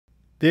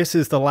This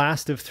is the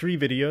last of 3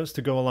 videos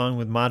to go along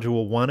with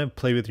Module 1 of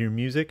Play With Your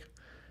Music.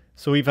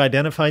 So we've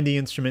identified the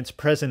instruments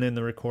present in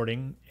the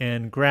recording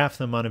and graphed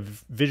them on a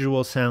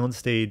visual sound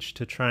stage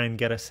to try and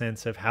get a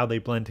sense of how they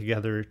blend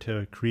together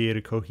to create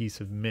a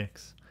cohesive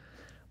mix.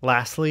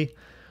 Lastly,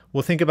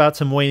 we'll think about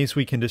some ways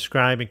we can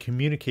describe and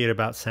communicate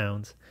about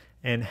sounds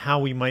and how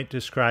we might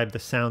describe the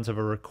sounds of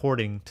a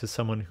recording to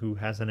someone who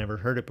hasn't ever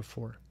heard it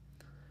before.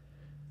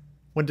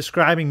 When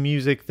describing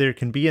music, there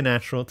can be a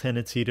natural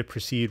tendency to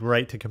proceed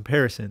right to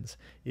comparisons.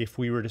 If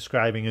we were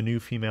describing a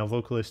new female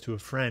vocalist to a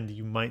friend,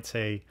 you might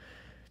say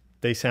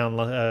they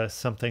sound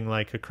something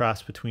like a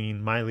cross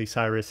between Miley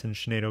Cyrus and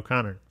Sinead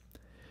O'Connor.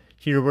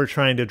 Here we're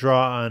trying to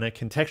draw on a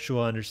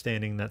contextual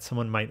understanding that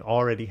someone might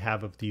already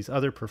have of these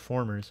other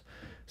performers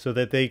so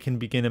that they can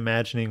begin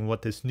imagining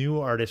what this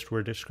new artist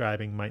we're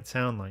describing might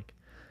sound like.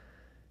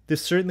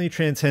 This certainly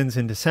transcends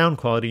into sound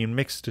quality and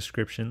mix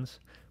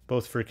descriptions,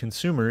 both for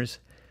consumers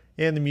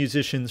and the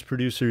musicians,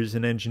 producers,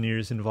 and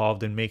engineers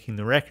involved in making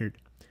the record.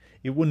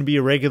 It wouldn't be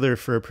irregular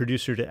for a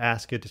producer to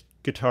ask a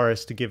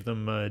guitarist to give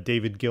them a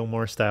David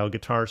Gilmour-style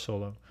guitar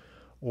solo,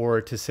 or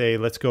to say,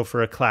 let's go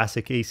for a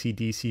classic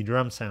AC/DC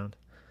drum sound.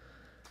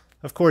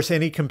 Of course,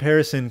 any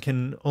comparison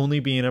can only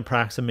be an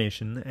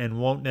approximation and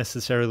won't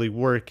necessarily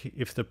work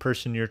if the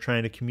person you're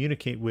trying to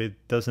communicate with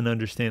doesn't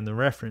understand the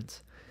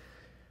reference.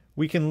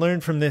 We can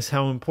learn from this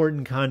how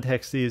important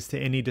context is to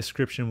any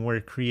description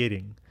we're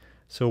creating.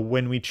 So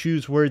when we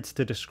choose words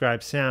to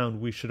describe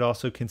sound, we should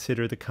also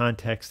consider the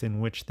context in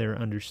which they're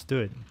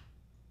understood.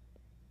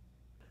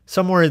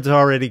 Some words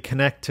already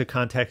connect to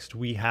context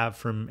we have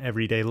from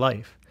everyday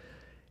life.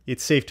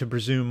 It's safe to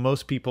presume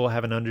most people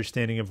have an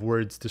understanding of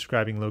words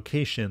describing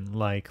location,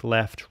 like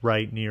left,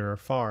 right, near, or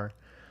far.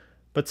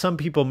 But some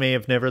people may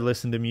have never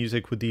listened to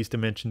music with these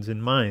dimensions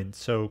in mind,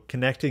 so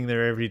connecting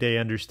their everyday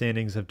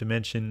understandings of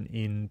dimension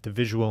in the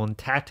visual and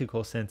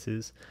tactical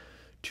senses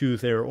to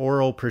their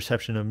oral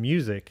perception of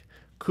music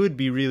could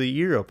be really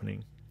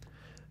ear-opening.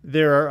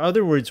 There are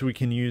other words we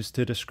can use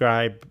to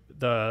describe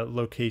the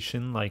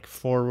location, like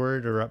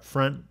forward or up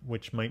front,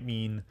 which might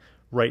mean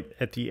right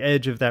at the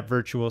edge of that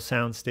virtual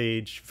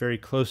soundstage, very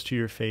close to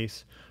your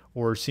face,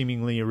 or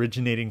seemingly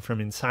originating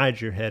from inside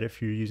your head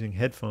if you're using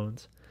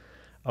headphones.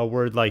 A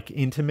word like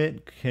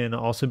intimate can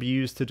also be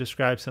used to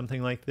describe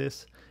something like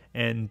this,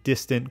 and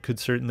distant could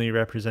certainly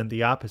represent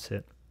the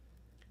opposite.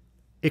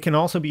 It can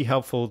also be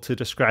helpful to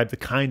describe the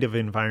kind of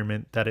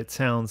environment that it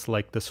sounds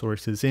like the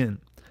source is in.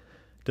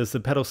 Does the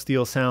pedal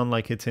steel sound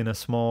like it's in a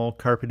small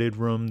carpeted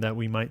room that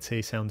we might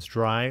say sounds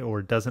dry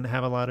or doesn't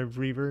have a lot of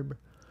reverb?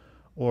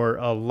 Or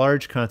a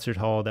large concert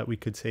hall that we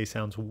could say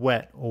sounds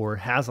wet or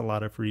has a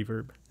lot of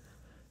reverb?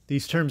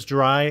 These terms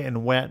dry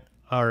and wet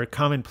are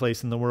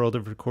commonplace in the world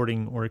of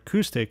recording or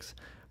acoustics,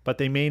 but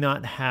they may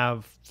not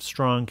have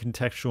strong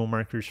contextual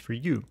markers for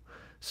you.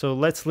 So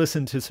let's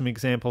listen to some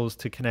examples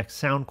to connect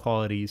sound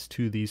qualities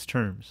to these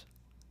terms.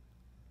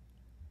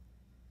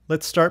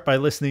 Let's start by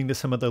listening to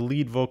some of the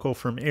lead vocal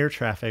from Air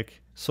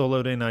Traffic,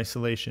 soloed in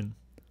isolation.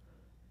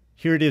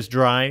 Here it is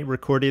dry,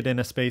 recorded in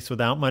a space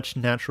without much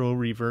natural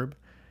reverb,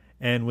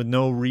 and with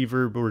no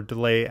reverb or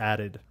delay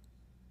added.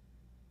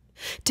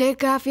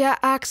 Take off your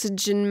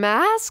oxygen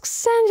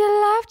masks and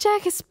your life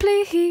jackets,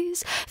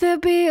 please. There'll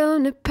be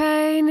only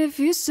pain if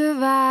you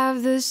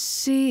survive the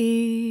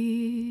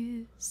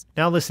seas.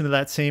 Now listen to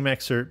that same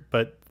excerpt,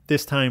 but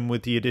this time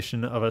with the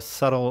addition of a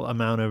subtle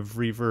amount of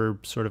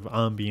reverb, sort of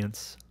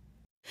ambience.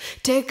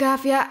 Take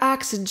off your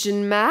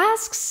oxygen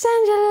masks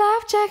and your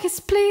life jackets,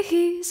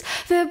 please.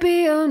 There'll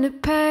be only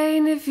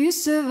pain if you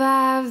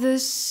survive the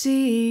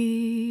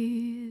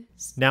seas.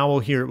 Now we'll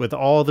hear it with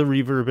all the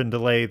reverb and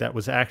delay that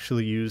was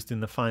actually used in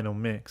the final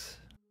mix.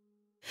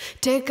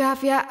 Take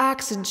off your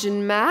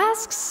oxygen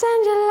masks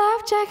and your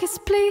life jackets,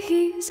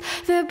 please.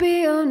 There'll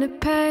be only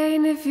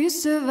pain if you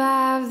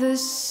survive the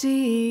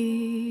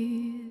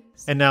seas.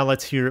 And now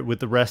let's hear it with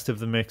the rest of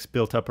the mix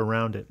built up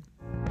around it.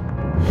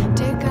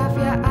 Take off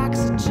your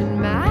oxygen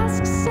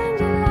masks and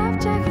your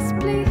life jackets,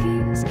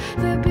 please.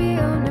 There'll be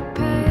only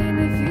pain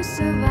if you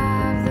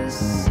survive the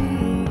seas.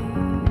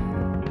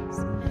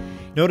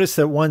 Notice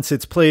that once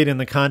it's played in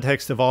the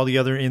context of all the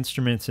other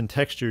instruments and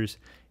textures,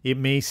 it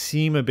may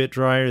seem a bit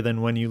drier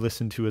than when you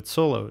listen to it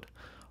soloed.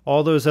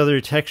 All those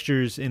other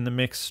textures in the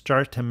mix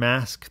start to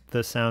mask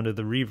the sound of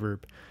the reverb.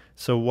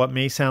 So what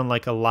may sound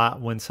like a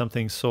lot when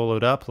something's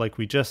soloed up, like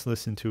we just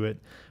listened to it,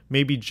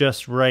 may be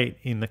just right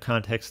in the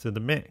context of the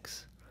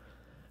mix.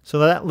 So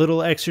that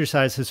little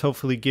exercise has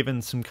hopefully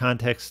given some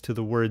context to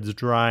the words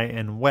dry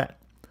and wet.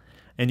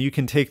 And you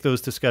can take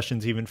those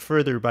discussions even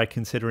further by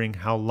considering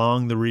how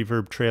long the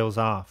reverb trails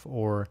off,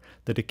 or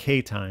the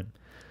decay time.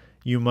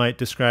 You might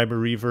describe a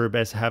reverb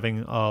as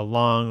having a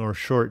long or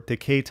short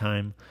decay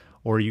time,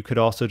 or you could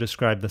also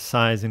describe the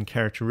size and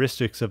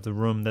characteristics of the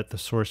room that the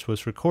source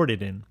was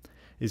recorded in.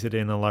 Is it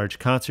in a large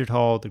concert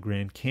hall, the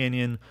Grand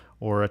Canyon,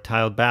 or a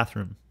tiled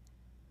bathroom?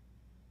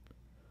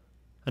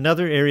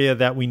 Another area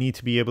that we need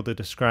to be able to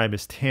describe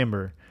is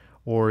timbre,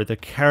 or the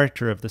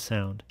character of the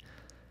sound.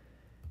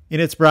 In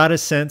its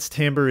broadest sense,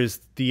 timbre is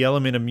the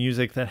element of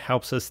music that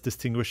helps us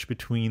distinguish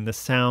between the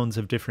sounds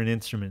of different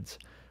instruments,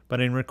 but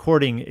in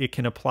recording it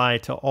can apply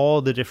to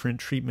all the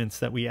different treatments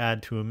that we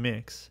add to a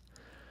mix.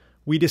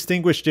 We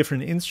distinguish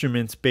different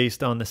instruments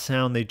based on the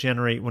sound they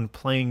generate when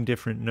playing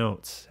different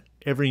notes.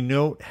 Every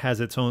note has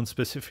its own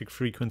specific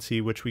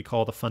frequency, which we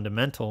call the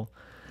fundamental,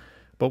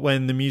 but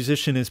when the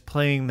musician is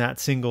playing that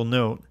single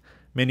note,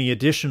 many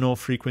additional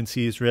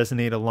frequencies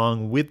resonate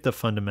along with the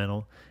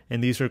fundamental,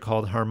 and these are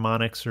called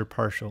harmonics or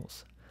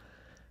partials.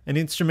 An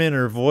instrument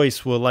or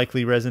voice will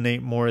likely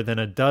resonate more than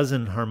a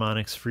dozen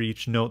harmonics for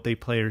each note they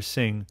play or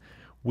sing,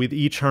 with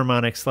each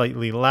harmonic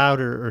slightly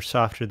louder or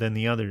softer than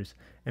the others,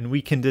 and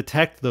we can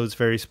detect those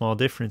very small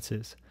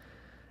differences.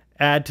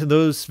 Add to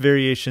those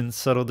variations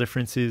subtle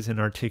differences in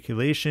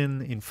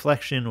articulation,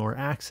 inflection, or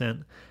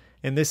accent,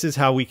 and this is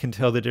how we can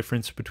tell the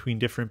difference between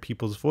different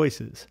people's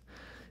voices.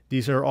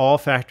 These are all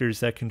factors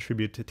that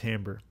contribute to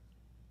timbre.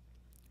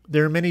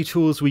 There are many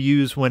tools we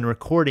use when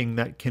recording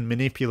that can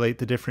manipulate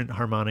the different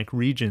harmonic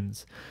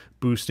regions,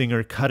 boosting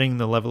or cutting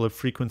the level of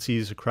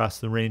frequencies across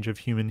the range of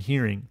human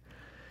hearing.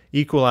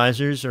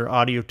 Equalizers are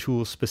audio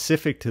tools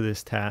specific to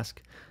this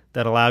task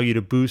that allow you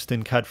to boost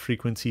and cut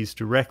frequencies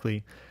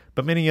directly,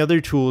 but many other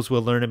tools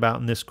we'll learn about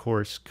in this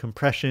course,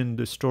 compression,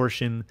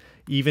 distortion,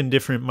 even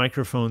different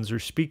microphones or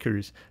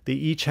speakers, they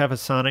each have a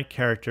sonic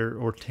character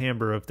or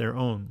timbre of their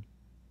own.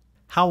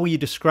 How we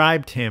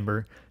describe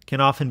timbre can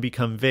often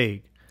become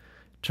vague.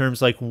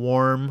 Terms like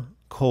warm,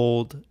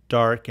 cold,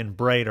 dark, and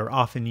bright are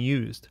often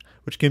used,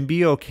 which can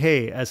be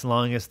okay as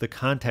long as the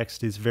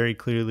context is very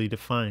clearly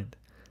defined.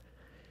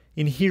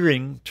 In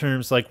hearing,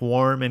 terms like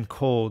warm and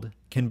cold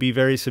can be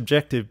very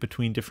subjective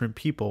between different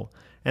people,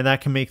 and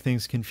that can make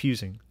things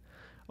confusing.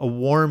 A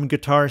warm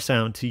guitar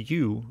sound to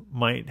you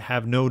might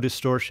have no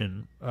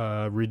distortion,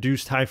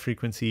 reduced high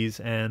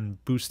frequencies,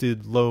 and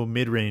boosted low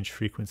mid-range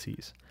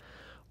frequencies,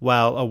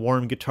 while a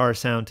warm guitar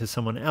sound to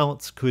someone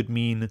else could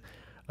mean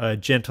a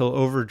gentle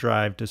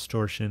overdrive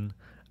distortion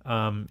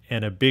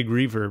and a big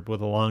reverb with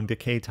a long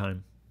decay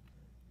time.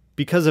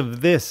 Because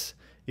of this,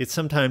 it's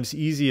sometimes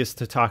easiest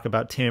to talk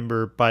about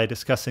timbre by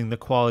discussing the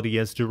quality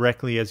as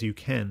directly as you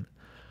can.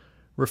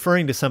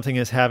 Referring to something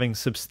as having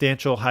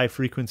substantial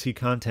high-frequency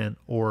content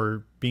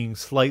or being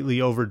slightly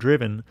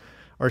overdriven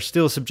are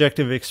still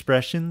subjective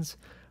expressions,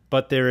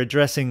 but they're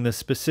addressing the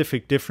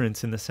specific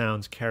difference in the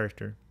sound's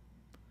character.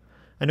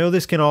 I know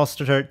this can all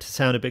start to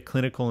sound a bit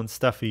clinical and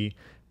stuffy,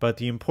 but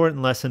the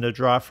important lesson to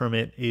draw from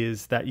it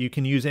is that you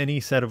can use any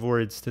set of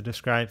words to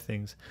describe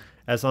things,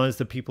 as long as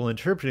the people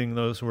interpreting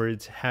those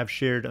words have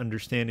shared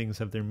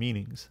understandings of their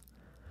meanings.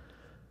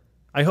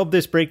 I hope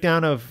this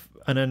breakdown of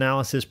an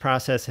analysis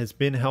process has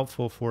been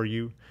helpful for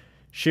you.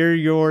 Share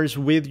yours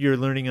with your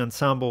learning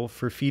ensemble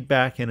for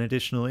feedback and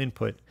additional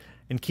input,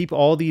 and keep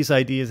all these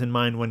ideas in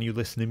mind when you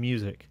listen to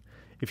music.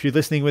 If you're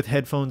listening with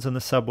headphones on the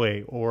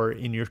subway or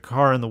in your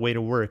car on the way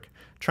to work,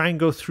 try and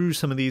go through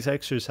some of these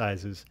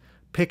exercises.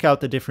 Pick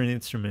out the different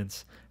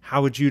instruments.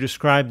 How would you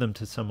describe them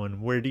to someone?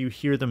 Where do you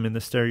hear them in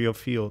the stereo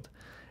field?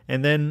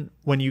 And then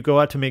when you go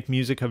out to make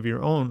music of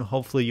your own,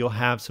 hopefully you'll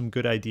have some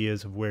good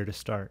ideas of where to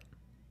start.